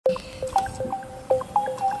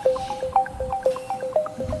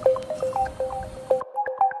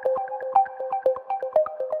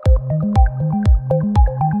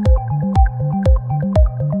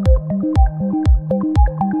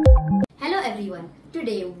everyone.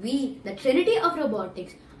 Today we, the Trinity of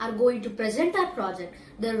Robotics, are going to present our project,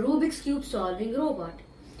 the Rubik's Cube Solving Robot.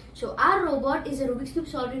 So our robot is a Rubik's Cube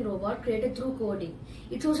solving robot created through coding.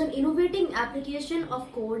 It shows an innovating application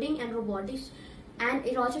of coding and robotics, and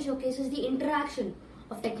it also showcases the interaction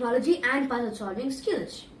of technology and puzzle solving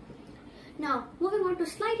skills. Now, moving on to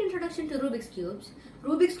slight introduction to Rubik's Cubes.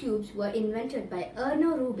 Rubik's Cubes were invented by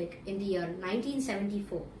Erno Rubik in the year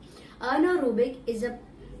 1974. Erno Rubik is a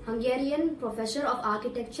Hungarian professor of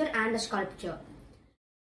architecture and sculpture.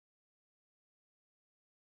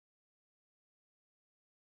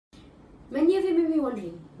 Many of you may be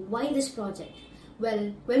wondering, why this project?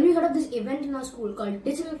 Well, when we heard of this event in our school called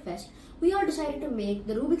Digital Fest, we all decided to make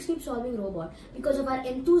the Rubik's Cube solving robot because of our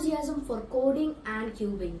enthusiasm for coding and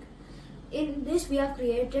cubing. In this, we have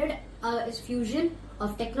created a fusion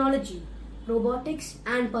of technology, robotics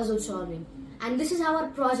and puzzle solving. And this is how our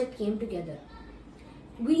project came together.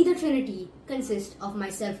 We, the Trinity, consist of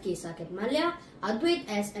myself, K. Saket Malya, Advait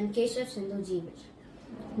S. and Keshav Sindhu Jeevich.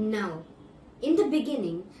 Now, in the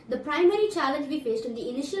beginning, the primary challenge we faced in the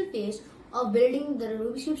initial phase of building the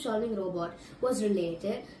Rubik's Cube solving robot was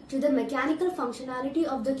related to the mechanical functionality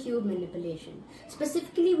of the cube manipulation.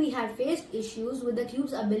 Specifically, we had faced issues with the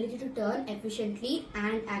cube's ability to turn efficiently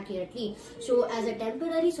and accurately. So as a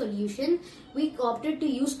temporary solution, we opted to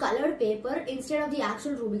use colored paper instead of the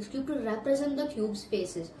actual Rubik's Cube to represent the cube's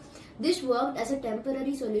faces. This worked as a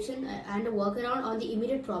temporary solution and a workaround on the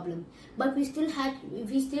immediate problem, but we still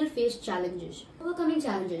faced challenges. Overcoming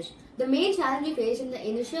challenges. The main challenge we faced in the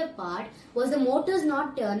initial part was the motors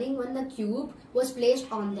not turning when the cube was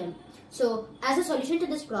placed on them. So, as a solution to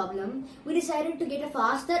this problem, we decided to get a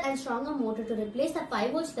faster and stronger motor to replace the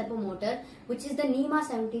 5-volt stepper motor, which is the NEMA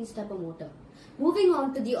 17 stepper motor. Moving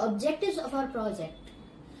on to the objectives of our project.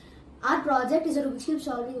 Our project is a Rubik's Cube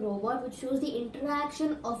solving robot which shows the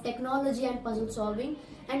interaction of technology and puzzle solving,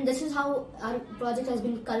 and this is how our project has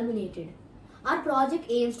been culminated. Our project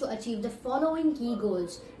aims to achieve the following key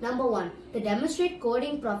goals. Number 1, to demonstrate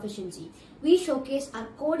coding proficiency. We showcase our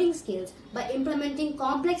coding skills by implementing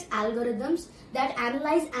complex algorithms that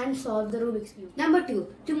analyze and solve the Rubik's Cube. Number 2,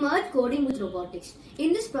 to merge coding with robotics.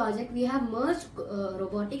 In this project, we have merged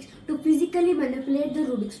robotics to physically manipulate the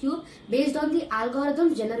Rubik's Cube based on the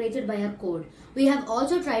algorithms generated by our code. We have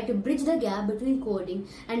also tried to bridge the gap between coding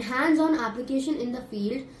and hands-on application in the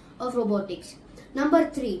field of robotics. Number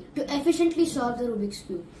 3, to efficiently solve the Rubik's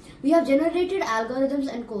Cube. We have generated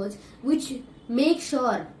algorithms and codes which make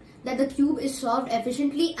sure that the cube is solved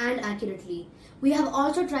efficiently and accurately. We have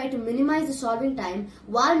also tried to minimize the solving time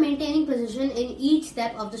while maintaining precision in each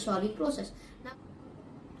step of the solving process.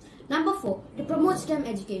 Number 4, to promote STEM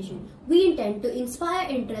education. We intend to inspire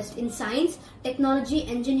interest in science, technology,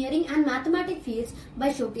 engineering and mathematics fields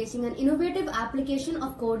by showcasing an innovative application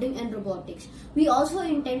of coding and robotics. We also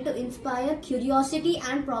intend to inspire curiosity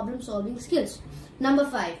and problem-solving skills. Number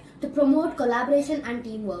 5, to promote collaboration and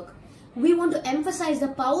teamwork. We want to emphasize the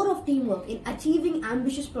power of teamwork in achieving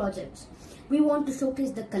ambitious projects. We want to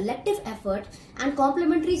showcase the collective effort and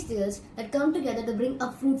complementary skills that come together to bring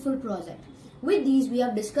a fruitful project. With these, we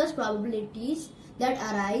have discussed probabilities that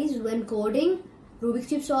arise when coding, Rubik's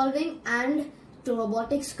Cube solving and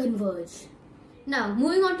robotics converge. Now,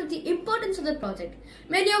 moving on to the importance of the project.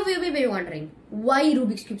 Many of you may be wondering, why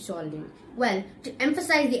Rubik's Cube solving? Well, to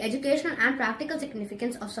emphasize the educational and practical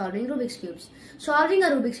significance of solving Rubik's Cubes. Solving a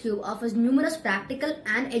Rubik's Cube offers numerous practical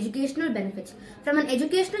and educational benefits. From an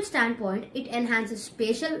educational standpoint, it enhances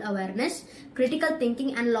spatial awareness, critical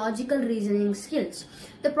thinking and logical reasoning skills.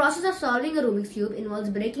 The process of solving a Rubik's Cube involves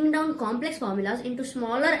breaking down complex formulas into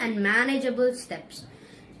smaller and manageable steps,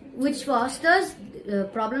 which fosters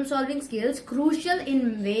problem-solving skills crucial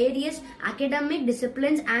in various academic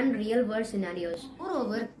disciplines and real-world scenarios.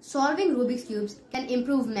 Moreover, solving Rubik's Cubes can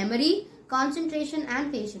improve memory, concentration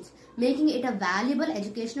and patience, making it a valuable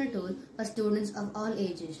educational tool for students of all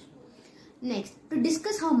ages. Next, to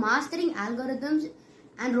discuss how mastering algorithms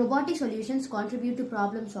and robotic solutions contribute to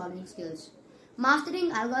problem-solving skills.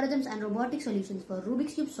 Mastering algorithms and robotic solutions for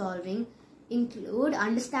Rubik's Cube solving include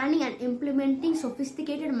understanding and implementing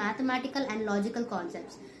sophisticated mathematical and logical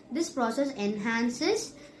concepts. This process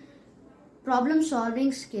enhances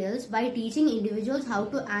problem-solving skills by teaching individuals how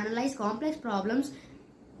to analyze complex problems,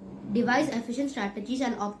 devise efficient strategies,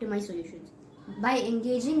 and optimize solutions. By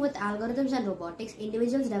engaging with algorithms and robotics,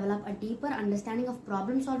 individuals develop a deeper understanding of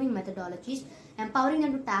problem-solving methodologies, empowering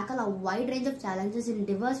them to tackle a wide range of challenges in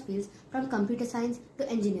diverse fields from computer science to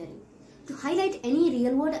engineering. To highlight any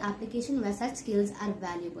real-world application where such skills are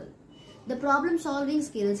valuable. The problem-solving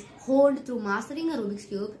skills honed through mastering a Rubik's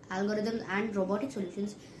Cube, algorithms and robotic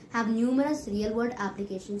solutions have numerous real-world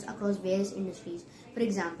applications across various industries. For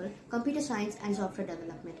example, computer science and software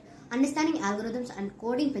development. Understanding algorithms and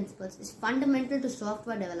coding principles is fundamental to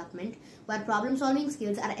software development, where problem-solving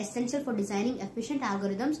skills are essential for designing efficient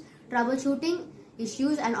algorithms, troubleshooting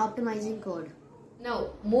issues, and optimizing code. Now,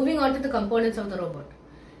 moving on to the components of the robot.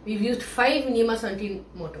 We've used 5 NEMA 17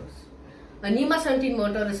 motors. A NEMA 17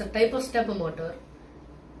 motor is a type of stepper motor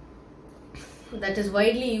that is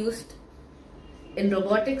widely used in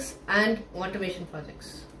robotics and automation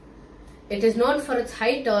projects. It is known for its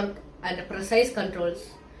high torque and precise controls,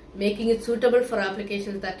 making it suitable for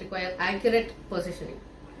applications that require accurate positioning,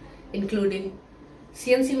 including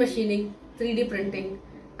CNC machining, 3D printing,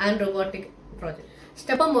 and robotic projects.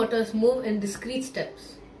 Stepper motors move in discrete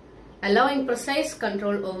steps, allowing precise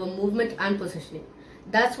control over movement and positioning.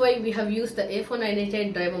 That's why we have used the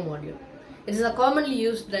A4988 driver module. It is a commonly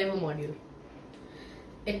used driver module.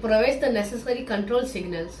 It provides the necessary control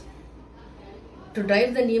signals to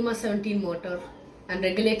drive the NEMA 17 motor and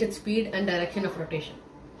regulate its speed and direction of rotation.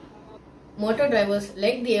 Motor drivers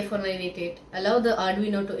like the A4988 allow the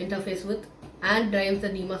Arduino to interface with and drive the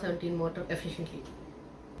NEMA 17 motor efficiently.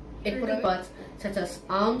 It provides parts such as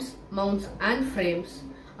arms, mounts, and frames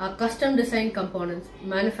are custom designed components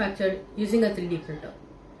manufactured using a 3D printer.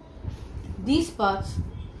 These parts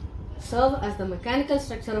serve as the mechanical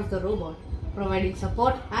structure of the robot, providing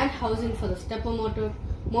support and housing for the stepper motor,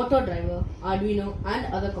 motor driver, Arduino,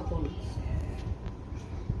 and other components.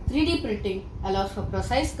 3D printing allows for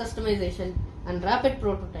precise customization and rapid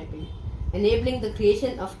prototyping, enabling the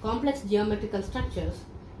creation of complex geometrical structures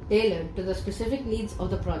tailored to the specific needs of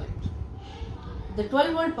the project. The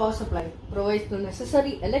 12-volt power supply provides the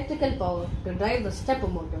necessary electrical power to drive the stepper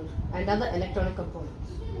motor and other electronic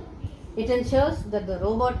components. It ensures that the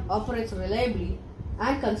robot operates reliably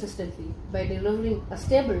and consistently by delivering a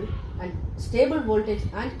stable voltage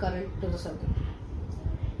and current to the circuit.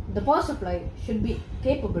 The power supply should be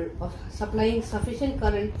capable of supplying sufficient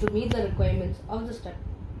current to meet the requirements of the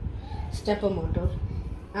stepper motor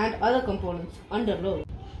and other components under load.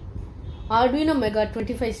 Arduino Mega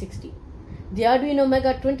 2560. The Arduino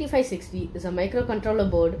Mega 2560 is a microcontroller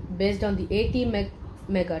board based on the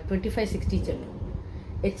Mega 2560 chip.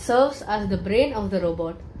 It serves as the brain of the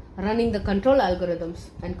robot, running the control algorithms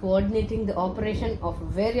and coordinating the operation of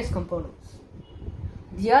various components.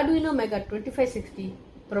 The Arduino Mega 2560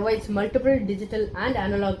 provides multiple digital and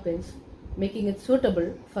analog pins, making it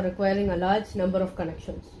suitable for requiring a large number of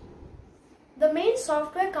connections. The main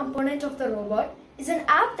software component of the robot is an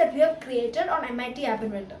app that we have created on MIT App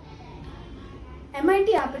Inventor.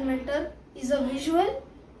 MIT App Inventor is a visual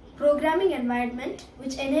programming environment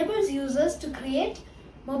which enables users to create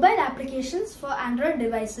mobile applications for Android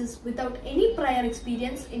devices without any prior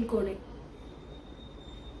experience in coding.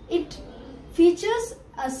 It features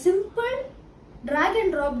a simple drag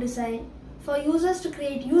and drop design for users to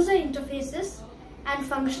create user interfaces and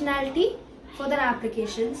functionality for their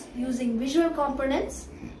applications using visual components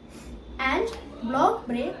and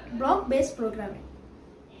block-based programming.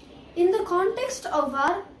 In the context of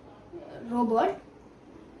our robot,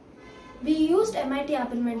 we used MIT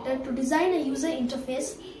App Inventor to design a user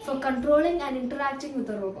interface for controlling and interacting with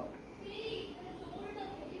the robot.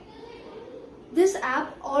 This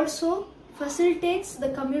app also facilitates the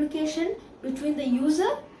communication between the user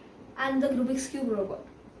and the Rubik's Cube robot.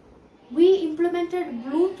 We implemented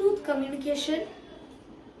Bluetooth communication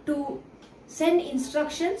to send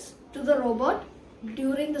instructions to the robot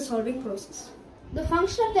during the solving process. The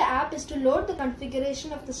function of the app is to load the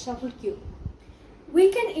configuration of the shuffle cube.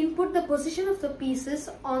 We can input the position of the pieces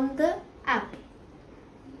on the app.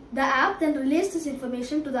 The app then relays this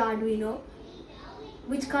information to the Arduino,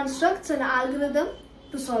 which constructs an algorithm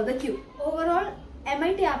to solve the cube. Overall,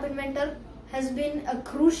 MIT App Inventor has been a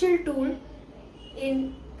crucial tool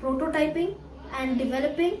in prototyping and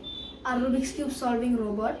developing our Rubik's Cube solving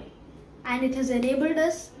robot, and it has enabled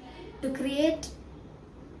us to create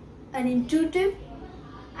an intuitive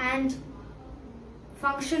and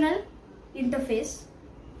functional interface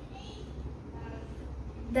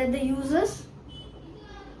that the users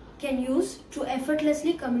can use to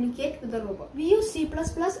effortlessly communicate with the robot. We use C++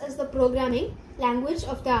 as the programming language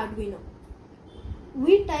of the Arduino.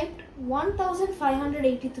 We typed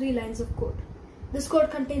 1583 lines of code. This code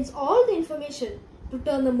contains all the information to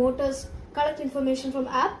turn the motors, collect information from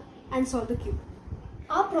app, and solve the cube.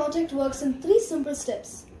 Our project works in 3 simple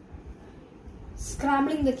steps: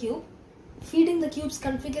 scrambling the cube, feeding the cube's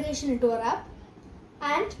configuration into our app,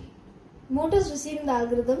 and motors receiving the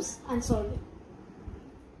algorithms and solving.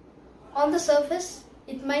 On the surface,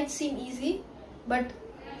 it might seem easy, but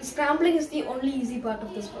scrambling is the only easy part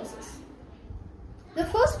of this process. The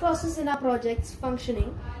first process in our project's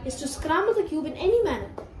functioning is to scramble the cube in any manner.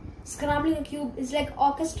 Scrambling a cube is like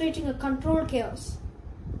orchestrating a controlled chaos.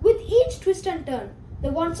 With each twist and turn, the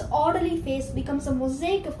once orderly face becomes a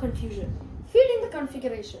mosaic of confusion, feeding the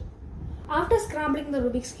configuration. After scrambling the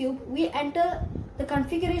Rubik's Cube, we enter the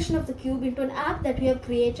configuration of the cube into an app that we have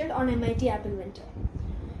created on MIT App Inventor.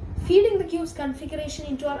 Feeding the cube's configuration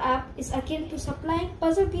into our app is akin to supplying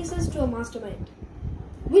puzzle pieces to a mastermind.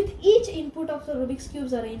 With each input of the Rubik's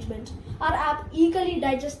Cube's arrangement, our app eagerly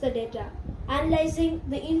digests the data, analyzing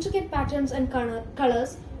the intricate patterns and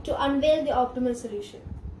colors to unveil the optimal solution.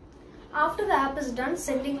 After the app is done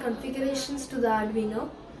sending configurations to the Arduino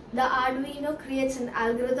creates an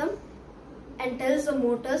algorithm and tells the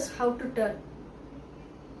motors how to turn.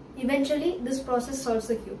 Eventually, this process solves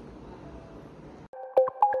the cube.